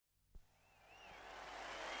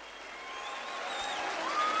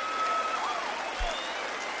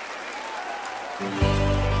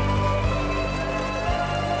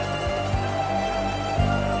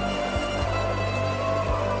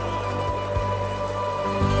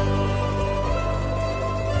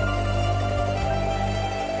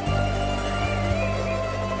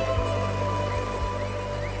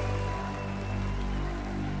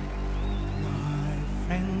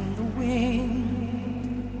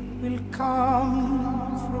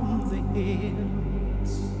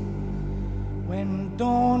When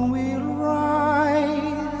dawn will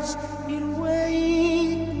rise, he'll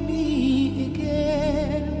wake me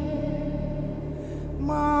again.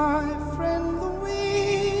 My friend the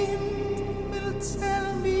wind will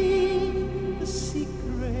tell me the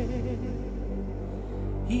secret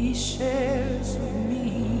he shares with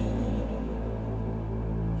me.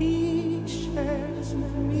 He shares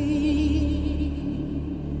with me.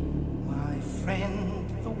 My friend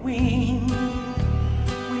the wind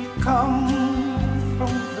will come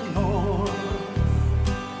from the north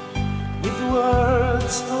with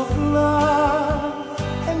words of love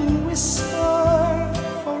and whisper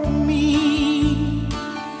for me.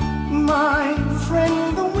 My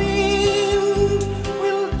friend the wind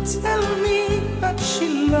will tell me that she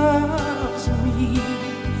loves me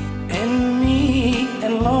and me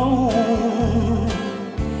alone,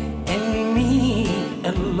 and me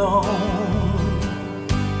alone.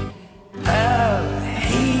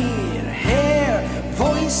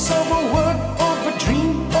 Voice of a word, of a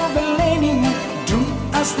dream, of a learning, do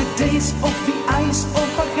as the days of the eyes of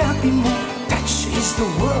a happy moon. Touch is the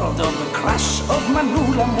world of a crush of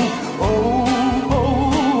Manulamu. Oh,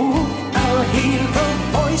 oh, I'll hear the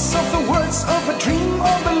voice of the words of a dream,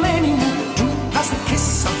 of a learning, do as the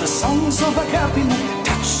kiss of the songs of a happy moon.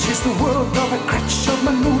 Touch is the world of a crush of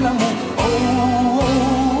Manulamu. Oh, oh,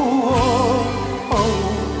 oh,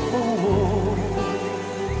 oh.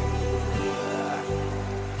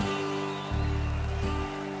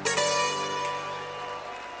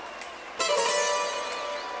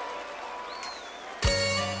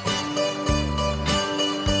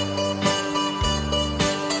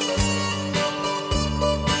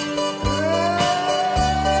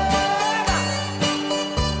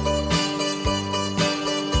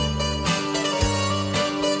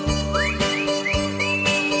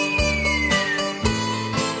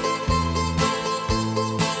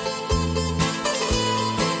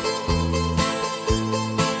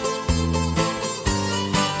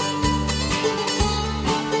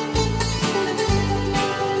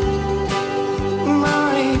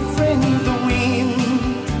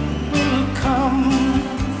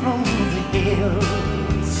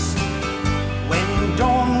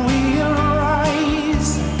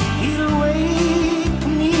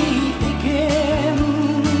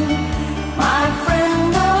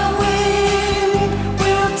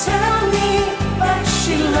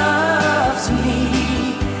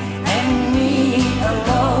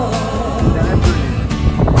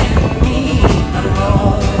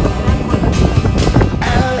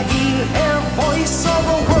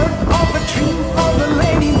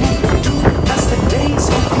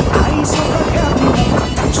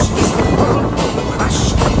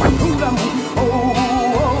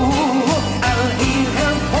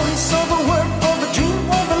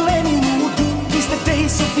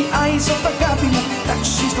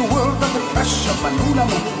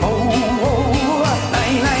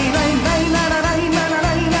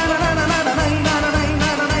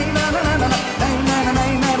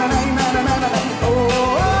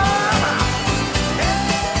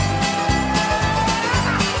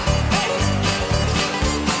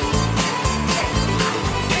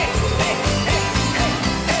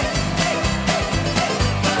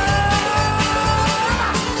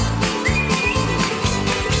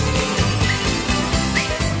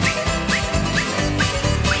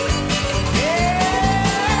 Yeah.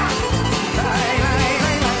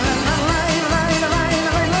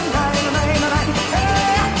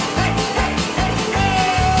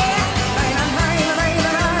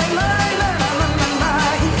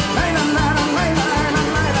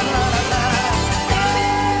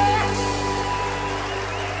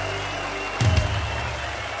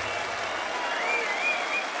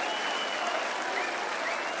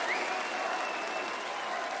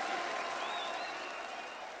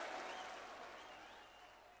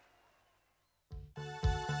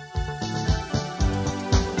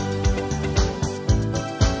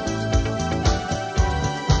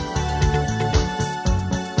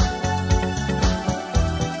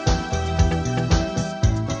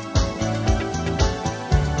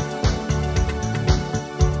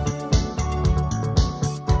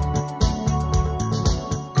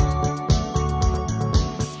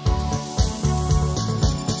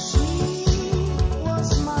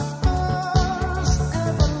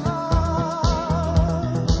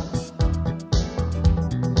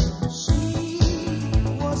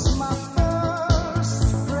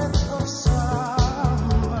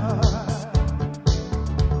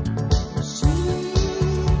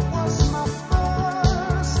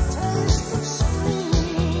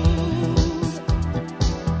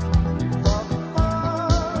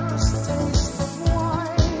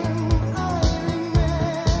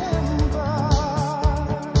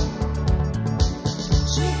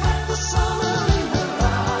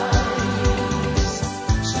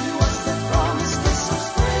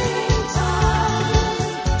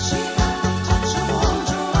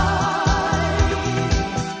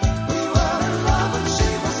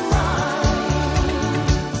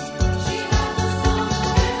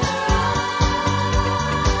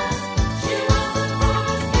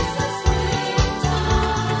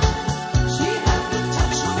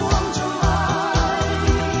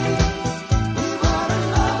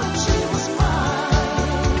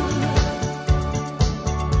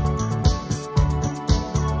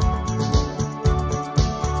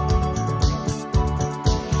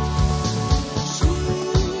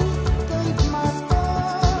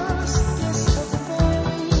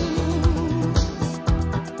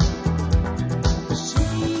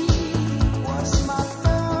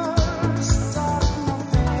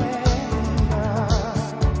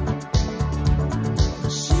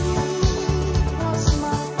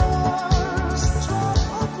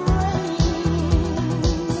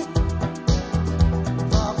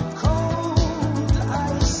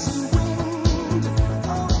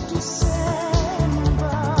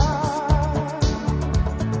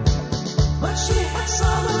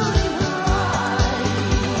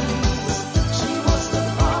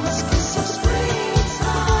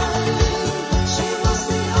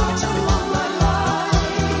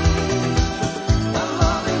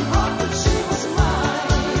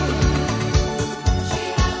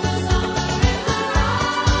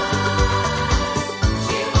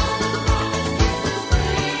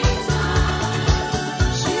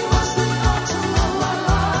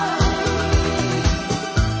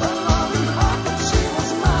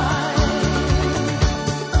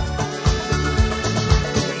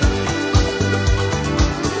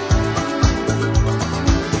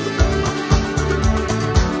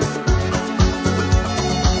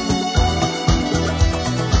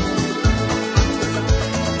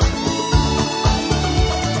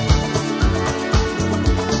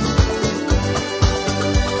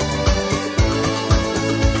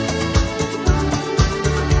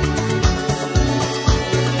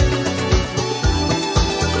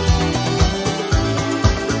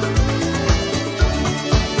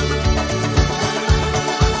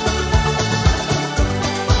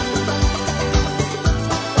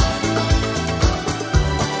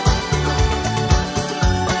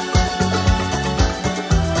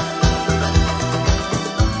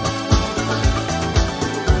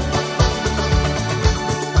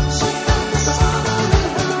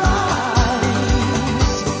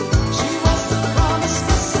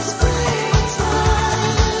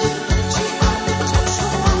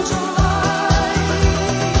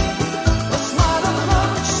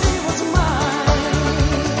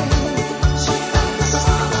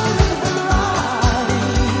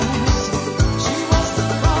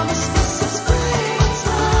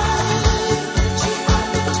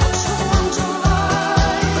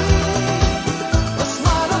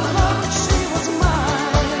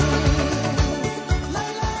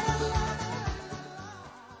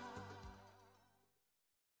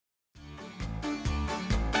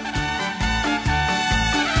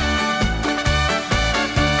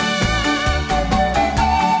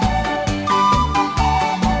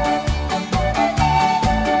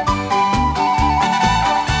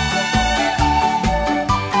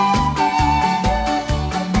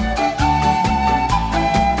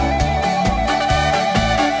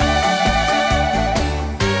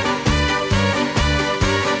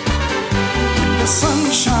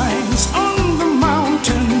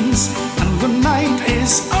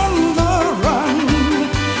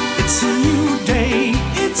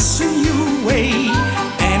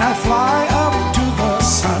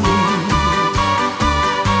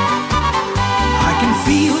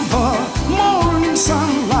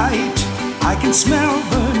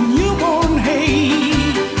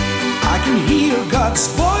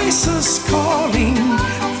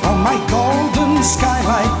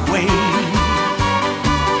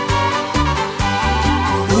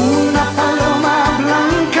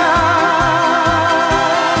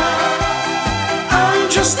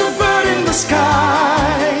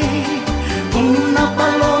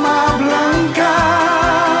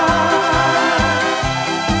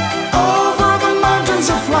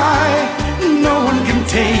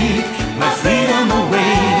 my freedom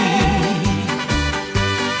away.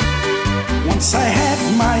 Once I had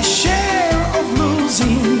my share of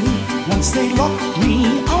losing, once they locked me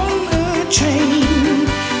on a chain.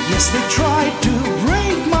 Yes, they tried to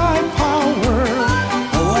break my power,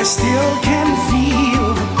 oh, I still can feel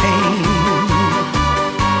the pain.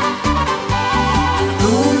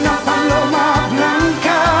 Una paloma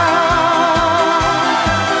blanca,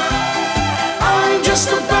 I'm just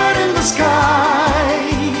a bird in the sky.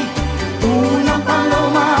 Una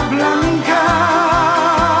paloma blanca,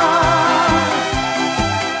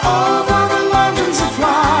 over the mountains I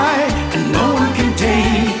fly, and no one can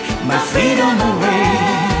take my freedom away.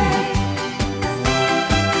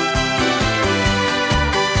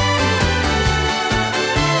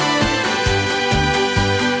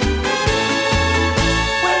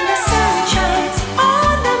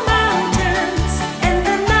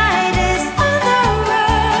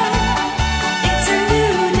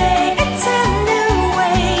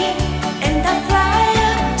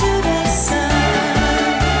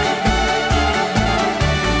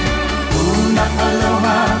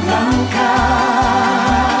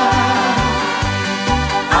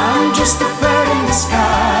 Just a bird in the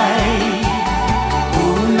sky,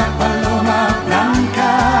 una paloma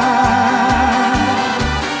blanca.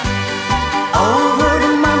 Over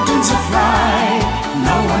the mountains I fly,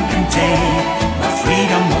 no one can take my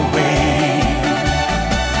freedom away.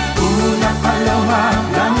 Una paloma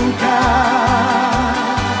blanca,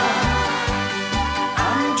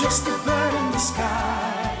 I'm just a bird in the sky.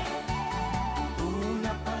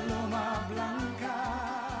 Una paloma blanca.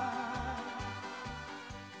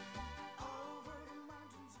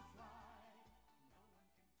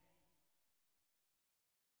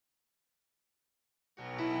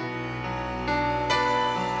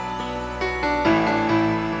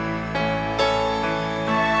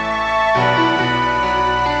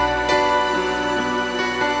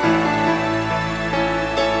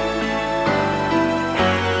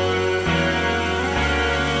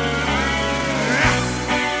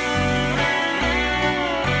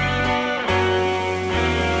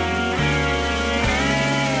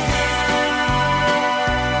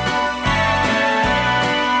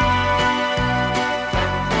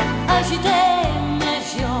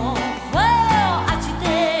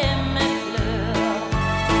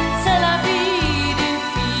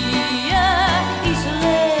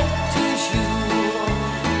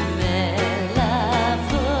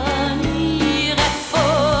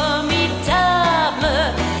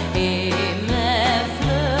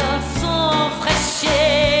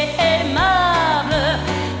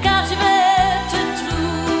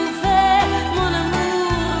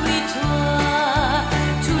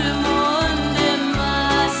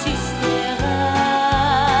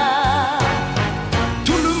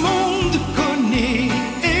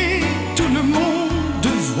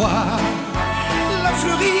 La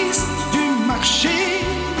fleuriste du marché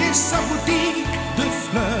et sa boutique